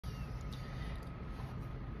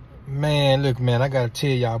Man, look, man, I gotta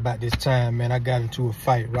tell y'all about this time, man. I got into a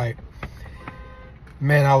fight, right?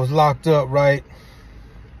 Man, I was locked up, right?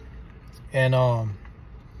 And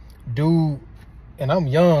dude, and I'm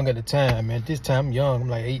young at the time, man. This time I'm young, I'm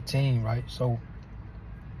like 18, right? So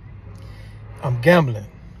I'm gambling.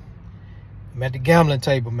 I'm at the gambling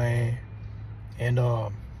table, man. And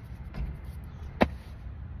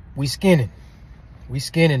we skinning,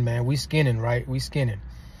 man. We skinning, right? We skinning.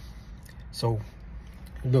 So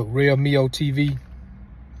look, Real Mio TV,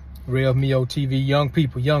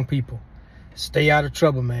 young people, stay out of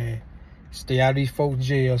trouble, man. Stay out of these folks'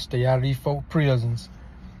 jails, stay out of these folks' prisons.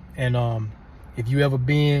 And if you ever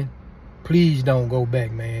been, please don't go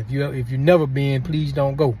back, man. If you never been, please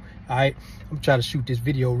don't go. All right, I'm trying to shoot this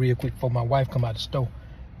video real quick before my wife come out the store.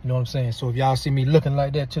 You know what I'm saying? So if y'all see me looking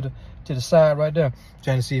like that to the side right there,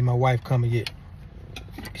 trying to see if my wife coming yet.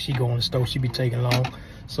 She go in the store, she be taking long.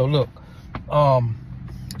 So look,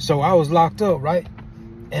 so I was locked up, right?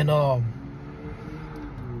 And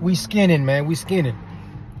we skinning, man, we skinning.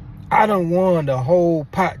 I done won the whole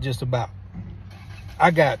pot just about.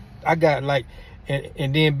 I got like,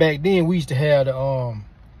 and then back then we used to have the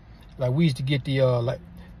like we used to get the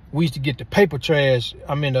we used to get the paper trash.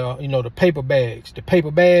 I mean you know, the paper bags,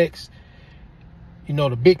 you know,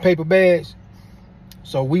 the big paper bags.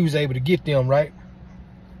 So we was able to get them, right?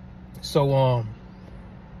 So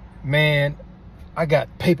man, I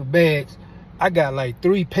got paper bags. I got like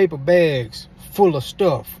 3 paper bags full of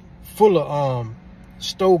stuff, full of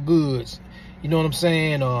store goods, you know what I'm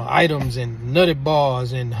saying, items and nutty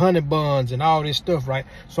bars and honey buns and all this stuff, right?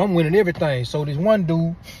 So I'm winning everything. So this one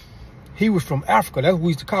dude, he was from Africa. That's what we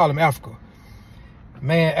used to call him, Africa.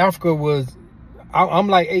 Man, Africa was, I'm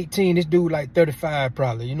like 18, this dude like 35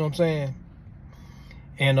 probably, you know what I'm saying?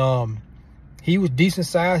 And he was decent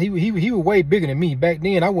size. He was way bigger than me. Back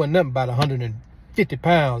then I wasn't nothing about 150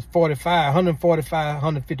 pounds,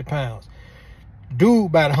 150 pounds. Dude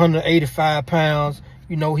about 185 pounds.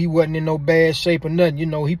 You know, he wasn't in no bad shape or nothing. You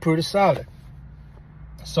know, he pretty solid.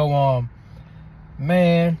 So,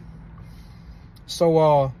 man,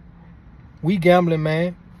 so, we gambling,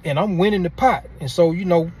 man, and I'm winning the pot. And so, you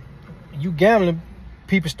know, you gambling,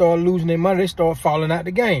 people start losing their money. They start falling out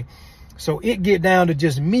the game. So it get down to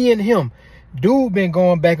just me and him. Dude been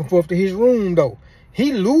going back and forth to his room, though.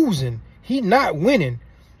 He losing. He not winning.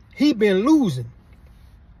 He been losing.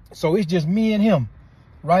 So it's just me and him,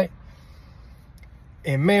 right?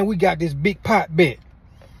 And man, we got this big pot bet.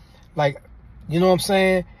 Like, you know what I'm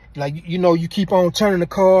saying? Like, you know, you keep on turning the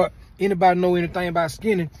card. Anybody know anything about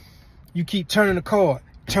skinning? You keep turning the card.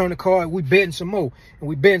 Turn the card, we betting some more. And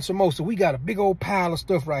we betting some more. So we got a big old pile of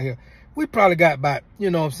stuff right here. We probably got about, you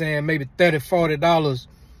know what I'm saying, maybe $30, $40,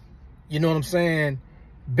 you know what I'm saying,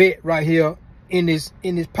 bet right here in this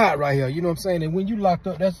pot right here. You know what I'm saying? And when you locked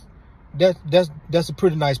up, that's a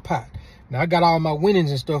pretty nice pot. Now I got all my winnings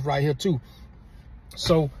and stuff right here too.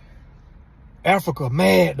 So Africa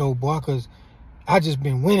mad though, boy, cause I just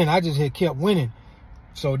been winning. I just had kept winning.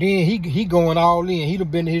 So then he going all in. He done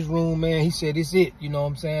been to his room, man. He said, it's it. You know what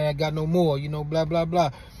I'm saying? I got no more, you know, blah, blah,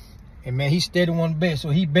 blah. And man, he steady one bet. So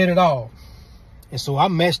he bet it all. And so I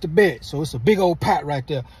matched the bet. So it's a big old pot right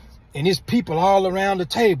there. And it's people all around the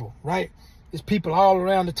table, right? It's people all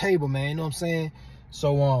around the table, man. You know what I'm saying?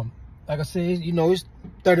 So, like I said, you know, it's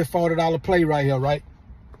 $30, $40 play right here, right?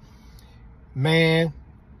 Man,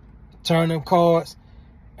 turn them cards.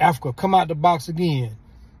 Africa, come out the box again.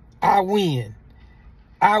 I win.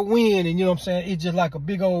 And you know what I'm saying? It's just like a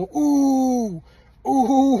big old, ooh,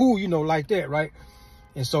 you know, like that, right?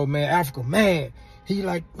 And so, man, Africa, man, he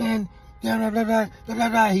like, man, blah, blah, blah, blah, blah,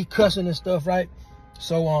 blah. He cussing and stuff, right?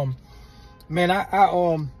 So, man,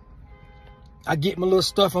 I get my little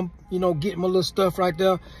stuff. I'm, you know, getting my little stuff right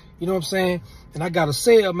there. You know what I'm saying? And I got a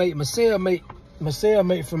cellmate, my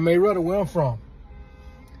cellmate from Mayweather, where I'm from.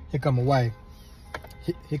 Here come my wife.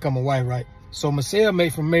 Here come my wife, right? So my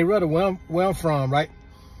cellmate from Mayweather, where I'm from, right?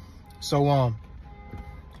 So, I'm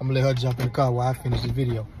gonna let her jump in the car while I finish this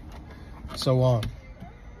video. So,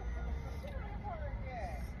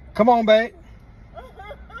 come on, babe.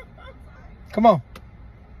 Come on.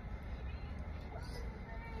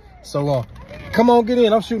 So, come on, get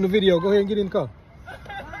in. I'm shooting the video. Go ahead and get in the car.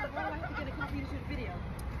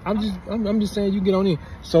 I'm just saying you get on in.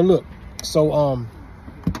 So look, so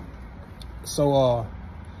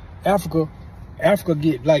Africa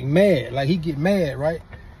get like mad, like he get mad, right?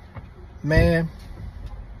 Man,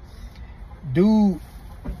 dude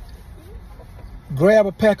grab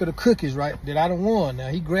a pack of the cookies, right? That I done won. Now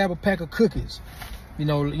he grab a pack of cookies. You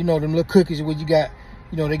know them little cookies where you got,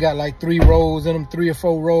 you know, they got like 3 rolls in them, 3 or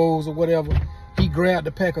 4 rolls or whatever. He grabbed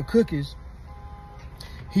a pack of cookies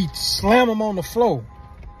He slammed him on the floor,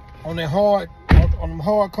 on that hard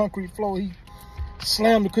concrete floor. He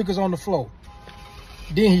slammed the cookies on the floor.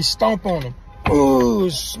 Then he stomped on them. Ooh,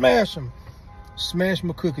 smash them. Smash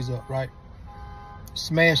my cookies up, right?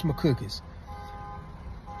 Smash my cookies.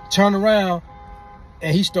 Turn around,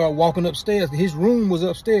 and he started walking upstairs. His room was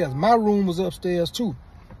upstairs. My room was upstairs too.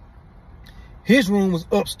 His room was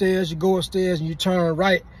upstairs. You go upstairs and you turn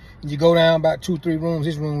right and you go down about 2-3 rooms.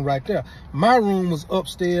 His room right there. My room was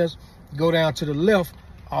upstairs. You go down to the left,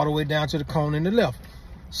 all the way down to the corner in the left.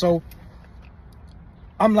 So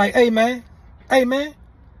I'm like, hey man,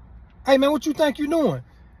 what you think you doing?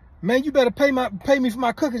 Man, you better pay me for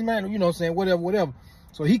my cookies, man. You know what I'm saying? Whatever.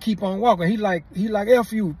 So he keep on walking. He like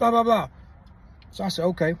F you, blah, blah, blah. So I said,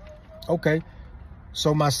 okay.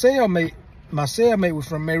 So my cellmate was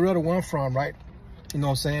from Marietta, where I'm from, right? You know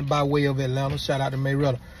what I'm saying? By way of Atlanta. Shout out to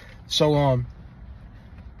Marietta. So,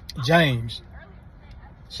 James.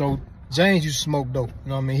 So James used to smoke dope. You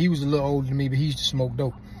know what I mean? He was a little older than me, but he used to smoke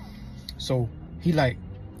dope. So he like,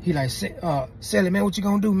 Sally, man, what you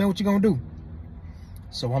gonna do, man? What you gonna do?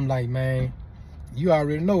 So I'm like, man, you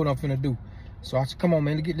already know what I'm finna do. So I said, come on,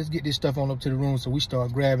 man, let's get this stuff on up to the room. So we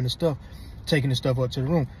start grabbing the stuff, taking the stuff up to the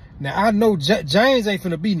room. Now, I know James ain't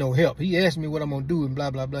finna be no help. He asked me what I'm gonna do and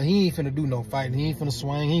blah, blah, blah. He ain't finna do no fighting. He ain't finna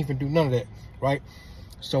swing. He ain't finna do none of that, right?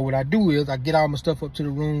 So what I do is I get all my stuff up to the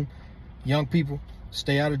room. Young people,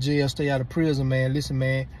 stay out of jail, stay out of prison, man. Listen,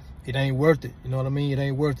 man, it ain't worth it. You know what I mean? It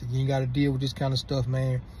ain't worth it. You ain't got to deal with this kind of stuff,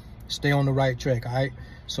 man. Stay on the right track, all right?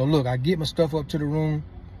 So look, I get my stuff up to the room.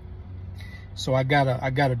 So I got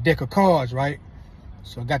a deck of cards, right?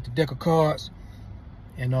 So I got the deck of cards,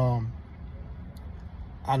 and I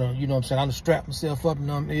don't, you know what I'm saying, I done strapped myself up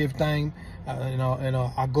and everything,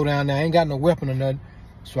 I go down there. I ain't got no weapon or nothing,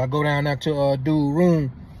 so I go down there to dude's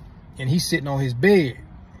room, and he's sitting on his bed,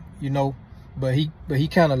 you know, but he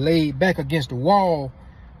kind of laid back against the wall,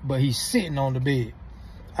 but he's sitting on the bed.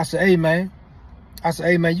 I said, hey man,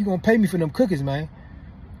 you gonna pay me for them cookies, man?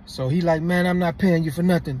 So he like, man, I'm not paying you for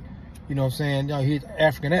nothing. You know what I'm saying? You know, his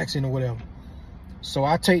African accent or whatever. So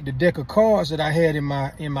I take the deck of cards that I had in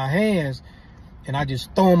my hands, and I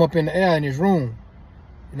just throw them up in the air in his room.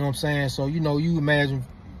 You know what I'm saying? So, you know, you imagine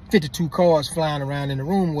 52 cards flying around in the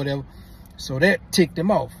room or whatever. So that ticked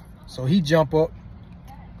him off. So he jumped up.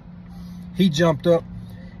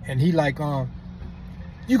 And he like,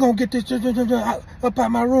 you gonna get this up out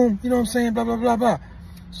my room? You know what I'm saying? Blah, blah, blah, blah.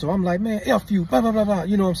 So I'm like, man, F you, blah, blah, blah, blah.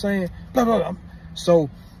 You know what I'm saying? Blah, blah, blah. So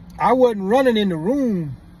I wasn't running in the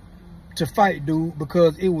room to fight dude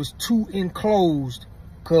because it was too enclosed,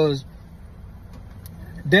 because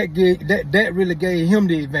that really gave him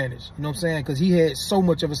the advantage. You know what I'm saying? Because he had so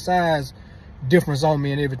much of a size difference on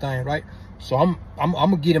me and everything, right? So I'm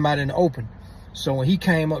gonna get him out in the open. So when he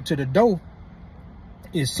came up to the door,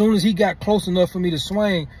 as soon as he got close enough for me to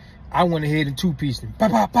swing, I went ahead and two-pieced him.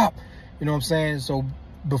 Pop, pop, pop. You know what I'm saying? So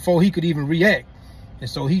before he could even react. And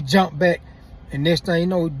so he jumped back, and next thing you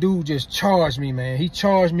know, dude just charged me, man. He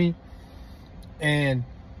charged me, and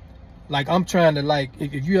like I'm trying to, like,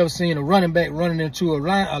 if you ever seen a running back running into a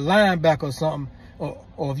linebacker or something,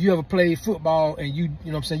 or if you ever played football and you know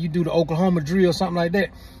what I'm saying, you do the Oklahoma drill or something like that,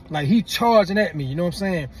 like he charging at me, you know what I'm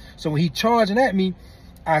saying? So when he charging at me,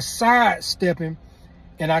 I sidestep him,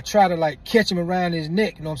 and I try to like catch him around his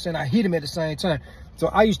neck, you know what I'm saying? I hit him at the same time. So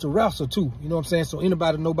I used to wrestle too, you know what I'm saying? So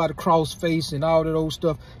anybody know about the cross face and all that old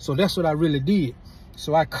stuff. So that's what I really did.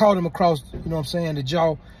 So I caught him across, you know what I'm saying, the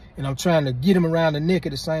jaw, and I'm trying to get him around the neck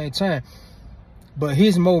at the same time. But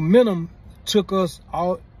his momentum took us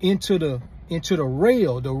all into the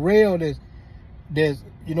rail, that's,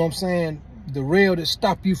 you know what I'm saying, the rail that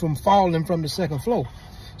stopped you from falling from the second floor.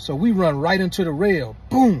 So we run right into the rail,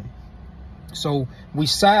 boom. So we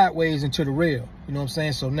sideways into the rail, you know what I'm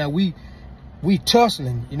saying? So now we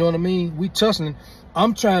tussling, you know what I mean? We tussling.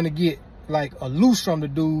 I'm trying to get like a loose from the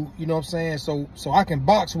dude, you know what I'm saying? So I can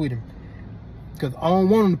box with him, because I don't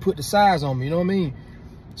want him to put the size on me, you know what I mean?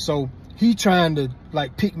 So he trying to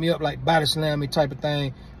like pick me up, like body slam me type of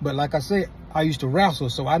thing. But like I said, I used to wrestle,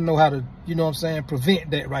 so I know how to, you know what I'm saying,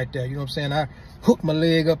 prevent that right there. You know what I'm saying? I hook my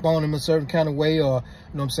leg up on him a certain kind of way, or, you know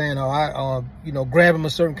what I'm saying, or I, you know, grab him a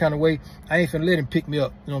certain kind of way. I ain't finna let him pick me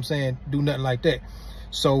up, you know what I'm saying, do nothing like that.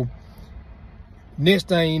 So next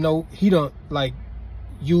thing you know, he done like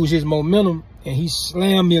use his momentum, and he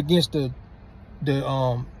slammed me against the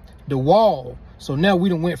wall. So now we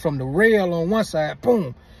done went from the rail on one side,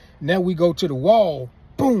 boom. Now we go to the wall,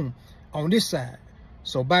 boom, on this side.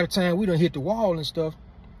 So by the time we done hit the wall and stuff,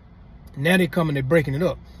 now they coming, they breaking it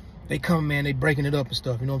up. They come, man, they breaking it up and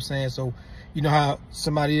stuff, you know what I'm saying? So you know how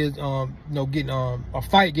somebody is, you know, getting a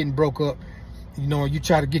fight getting broke up, you know, you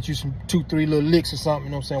try to get you some 2-3 little licks or something,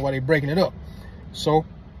 you know what I'm saying, while they breaking it up. So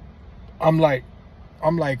I'm like,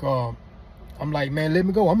 man, let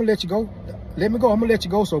me go. I'm gonna let you go. Let me go. I'm gonna let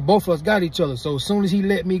you go. So both of us got each other. So as soon as he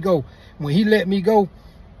let me go, when he let me go,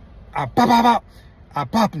 I pop. I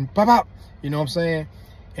pop and pop. You know what I'm saying?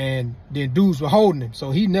 And then dudes were holding him.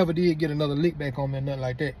 So he never did get another lick back on me or nothing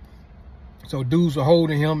like that. So dudes were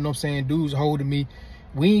holding him, you know what I'm saying? Dudes were holding me.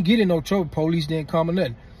 We ain't getting no trouble. Police didn't come or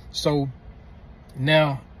nothing. So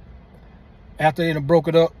now, after they done broke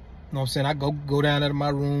it up, you know what I'm saying, I go down to my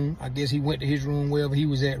room. I guess he went to his room, wherever he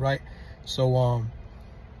was at, right? So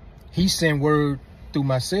he sent word through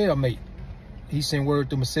my cellmate.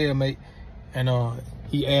 And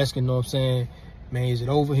he asking, you know what I'm saying, man, is it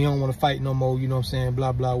over? He don't want to fight no more, you know what I'm saying,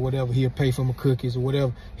 blah, blah, whatever. He'll pay for my cookies or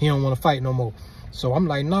whatever. He don't want to fight no more. So I'm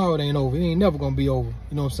like, no, it ain't over. It ain't never going to be over.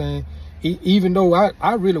 You know what I'm saying? Even though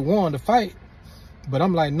I really wanted to fight, but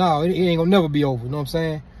I'm like, no, it ain't going to never be over. You know what I'm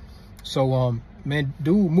saying? So, man,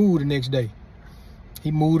 dude moved the next day.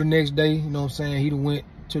 He moved the next day, you know what I'm saying? He done went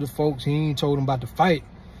to the folks. He ain't told them about the fight,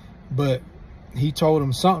 but he told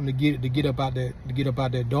them something to get up out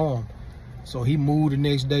that dorm. So he moved the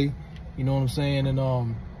next day, you know what I'm saying? And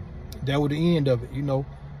that was the end of it, you know.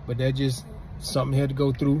 But that just something he had to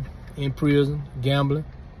go through in prison, gambling.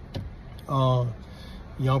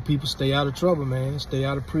 Young people, stay out of trouble, man. Stay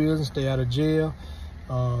out of prison, stay out of jail.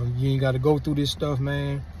 You ain't got to go through this stuff,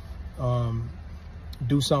 man.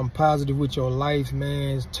 Do something positive with your life,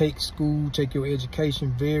 man. Take school, take your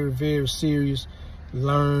education very, very serious.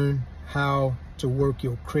 Learn how to work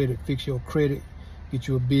your credit, fix your credit, get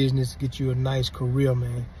you a business, get you a nice career,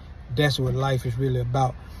 man. That's what life is really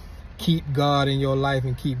about. Keep God in your life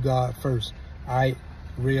and keep God first. All right,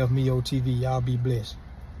 Rev Mio TV, y'all be blessed.